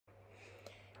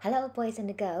Hello, boys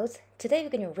and girls. Today we're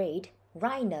going to read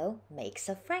Rhino Makes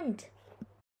a Friend.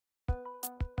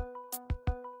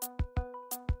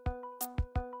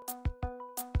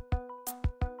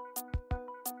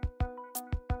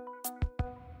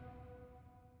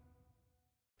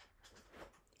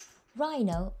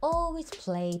 Rhino always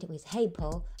played with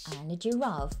Hippo and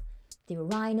Giraffe. They were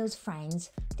Rhino's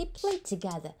friends. They played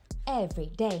together every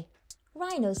day.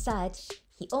 Rhino said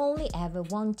he only ever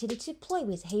wanted to play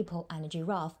with Hippo and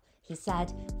Giraffe. He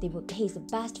said they were his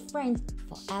best friends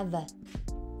forever.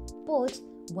 But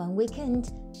one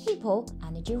weekend, Hippo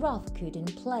and Giraffe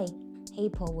couldn't play.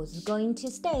 Hippo was going to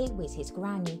stay with his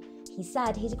granny. He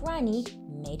said his granny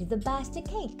made the best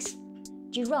cakes.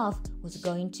 Giraffe was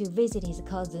going to visit his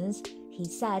cousins. He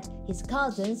said his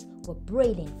cousins were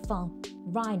brilliant fun.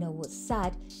 Rhino was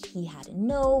sad he had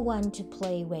no one to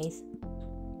play with.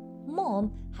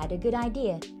 Mom had a good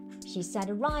idea. She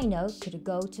said Rhino could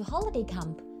go to holiday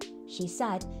camp. She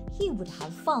said he would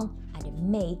have fun and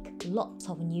make lots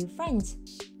of new friends.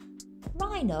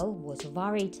 Rhino was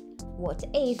worried. What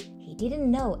if he didn't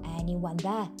know anyone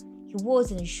there? He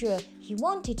wasn't sure he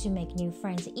wanted to make new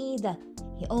friends either.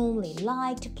 He only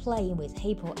liked playing with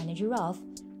Hippo and Giraffe,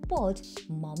 but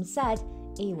Mom said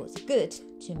it was good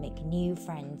to make new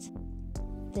friends.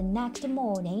 The next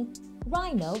morning,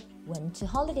 Rhino went to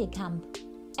holiday camp.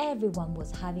 Everyone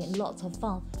was having lots of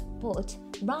fun, but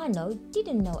Rhino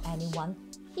didn't know anyone.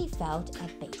 He felt a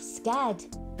bit scared.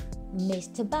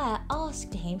 Mr. Bear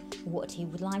asked him what he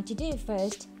would like to do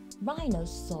first. Rhino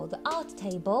saw the art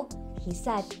table. He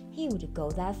said he would go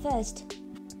there first.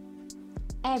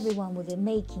 Everyone was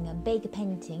making a big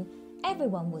painting.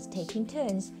 Everyone was taking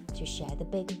turns to share the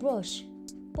big brush.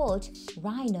 But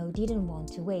Rhino didn't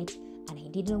want to wait and he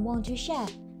didn't want to share.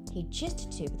 He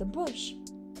just took the brush.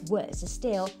 Worse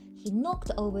still, he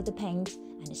knocked over the paint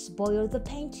and spoiled the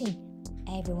painting.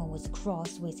 Everyone was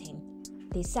cross with him.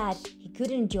 They said he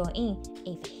couldn't join in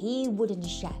if he wouldn't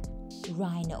share.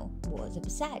 Rhino was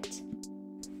upset.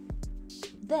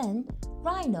 Then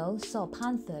Rhino saw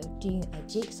Panther doing a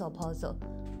jigsaw puzzle.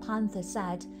 Panther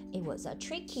said it was a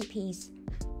tricky piece.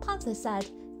 Panther said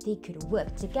they could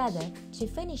work together to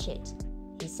finish it.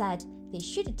 He said they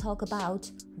should talk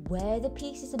about where the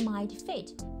pieces might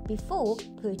fit before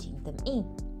putting them in.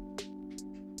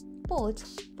 But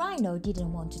Rhino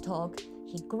didn't want to talk.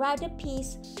 He grabbed a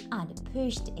piece and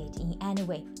pushed it in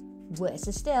anyway. Worse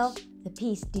still, the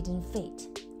piece didn't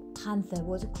fit. Panther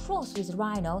was cross with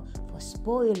Rhino for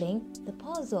spoiling the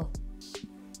puzzle.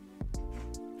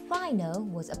 Rhino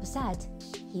was upset.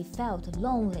 He felt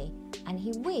lonely and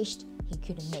he wished he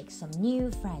could make some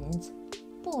new friends.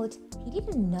 But he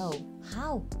didn't know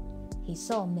how. He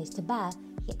saw Mr. Bear.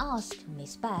 He asked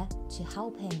Miss Bear to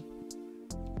help him.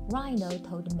 Rhino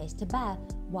told Mr. Bear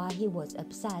why he was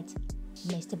upset.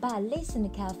 Mr. Bear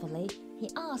listened carefully. He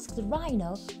asked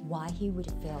Rhino why he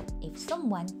would feel if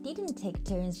someone didn't take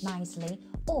turns nicely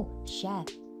or share.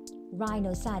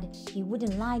 Rhino said he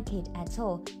wouldn't like it at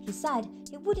all. He said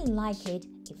he wouldn't like it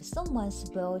if someone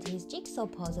spoiled his jigsaw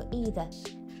puzzle either.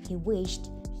 He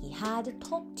wished he had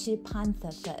talked to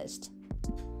Panther first.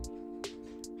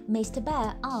 Mr.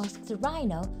 Bear asked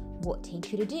Rhino what he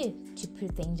could do to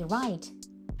put things right.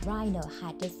 Rhino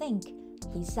had to think.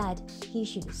 He said he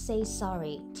should say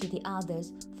sorry to the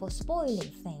others for spoiling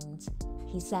things.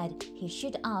 He said he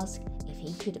should ask if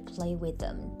he could play with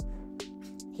them.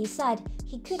 He said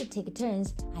he could take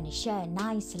turns and share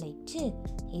nicely too.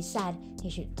 He said he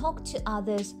should talk to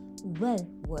others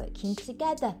when working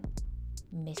together.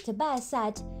 Mr. Bear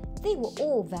said they were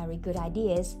all very good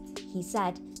ideas. He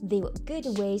said they were good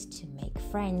ways to make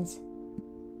friends.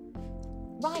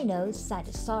 Rhino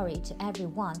said sorry to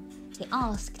everyone. He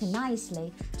asked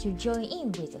nicely to join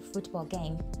in with the football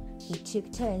game. He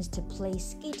took turns to play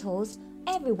skittles.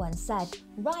 Everyone said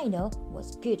Rhino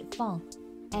was good fun.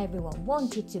 Everyone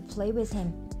wanted to play with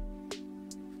him.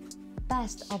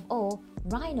 Best of all,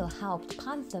 Rhino helped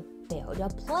Panther build a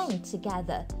plane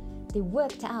together. They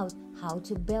worked out how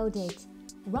to build it.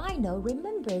 Rhino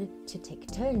remembered to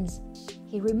take turns.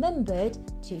 He remembered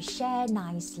to share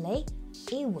nicely.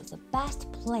 It was the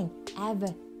best plane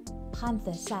ever.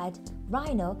 Panther said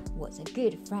Rhino was a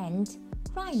good friend.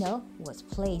 Rhino was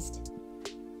pleased.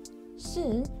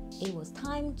 Soon, it was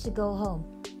time to go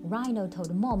home. Rhino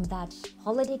told Mom that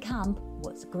holiday camp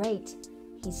was great.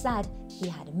 He said he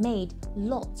had made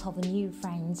lots of new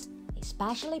friends,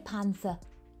 especially Panther.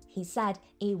 He said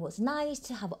it was nice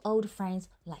to have old friends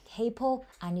like Hippo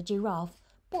and Giraffe,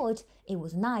 but it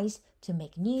was nice to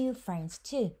make new friends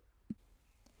too.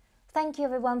 Thank you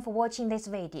everyone for watching this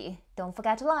video. Don't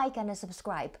forget to like and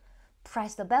subscribe.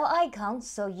 Press the bell icon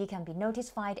so you can be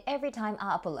notified every time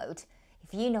I upload.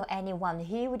 If you know anyone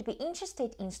who would be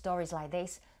interested in stories like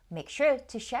this, make sure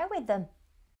to share with them.